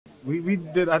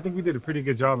I think we did a pretty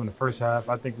good job in the first half.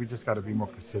 I think we just got to be more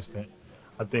consistent.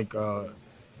 I think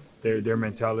their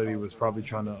mentality was probably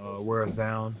trying to wear us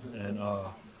down, and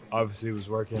obviously it was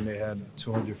working. They had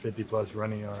 250 plus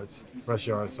rush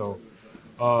yards. So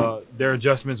their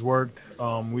adjustments worked.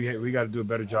 We got to do a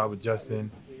better job adjusting.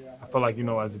 I feel like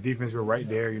as a defense we're right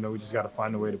there. We just got to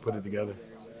find a way to put it together.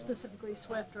 Specifically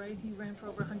Swift, right? He ran for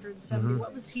over 170.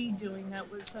 What was he doing that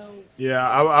was so? Yeah,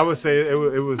 I would say it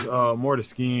was more the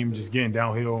scheme, just getting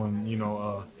downhill and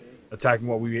attacking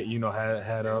what we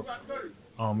had up.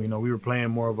 We were playing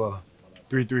more of a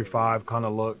 3-3-5 kind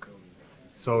of look.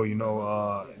 So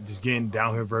just getting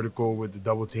downhill vertical with the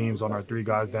double teams on our three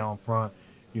guys down front.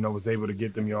 Was able to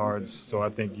get them yards. So I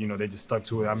think they just stuck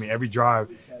to it. I mean, every drive.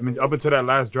 I mean, up until that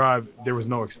last drive, there was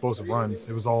no explosive runs.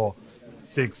 It was all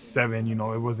 6, 7. It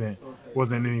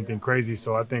wasn't anything crazy.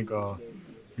 So I think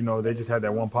they just had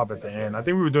that one pop at the end. I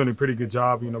think we were doing a pretty good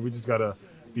job. We just gotta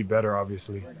be better,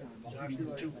 obviously. Josh,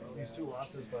 these two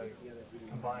losses by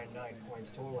combined 9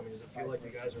 points total. I mean, does it feel like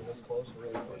you guys are this close,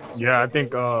 really close? Yeah, I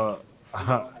think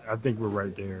we're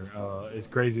right there. It's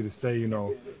crazy to say, being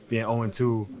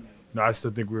 0-2. I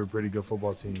still think we're a pretty good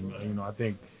football team. I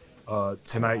think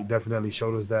tonight definitely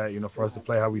showed us that. For us to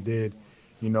play how we did.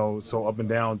 So up and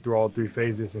down through all 3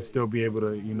 phases and still be able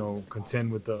to,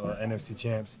 contend with the NFC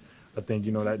champs. I think,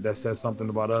 that says something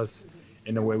about us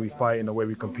in the way we fight and the way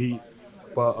we compete.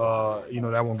 But,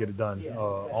 that won't get it done.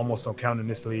 Almost don't count in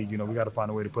this league. We got to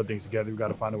find a way to put things together. We got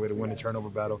to find a way to win the turnover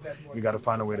battle. We got to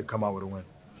find a way to come out with a win.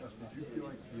 Josh, did you feel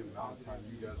like the amount of time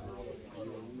you guys were on the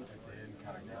field at the end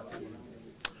kind of got to you?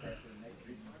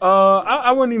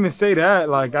 I wouldn't even say that.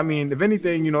 Like, I mean, if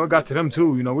anything, it got to them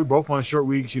too. We're both on short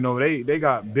weeks. They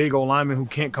got big old linemen who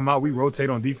can't come out. We rotate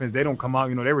on defense. They don't come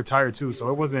out. They retired too. So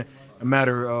it wasn't a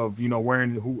matter of,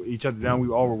 wearing each other down. We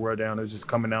all were wear down. It was just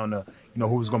coming down to,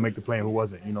 who was going to make the play and who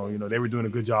wasn't. They were doing a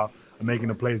good job of making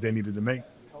the plays they needed to make.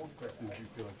 How effective did you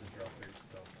feel like the drop 8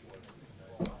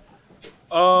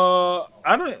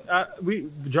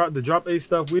 stuff was? The drop 8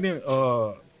 stuff. We didn't.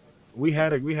 We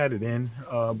had it in,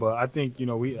 but I think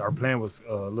our plan was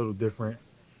a little different.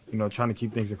 Trying to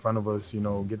keep things in front of us.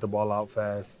 Get the ball out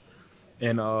fast,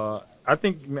 and I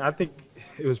think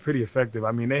it was pretty effective.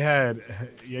 I mean, they had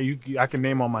I can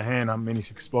name on my hand how many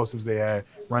explosives they had,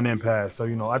 run and pass.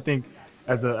 So I think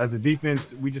as a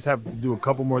defense, we just have to do a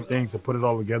couple more things to put it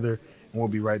all together, and we'll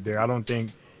be right there. I don't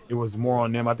think it was more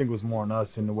on them. I think it was more on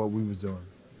us and what we was doing.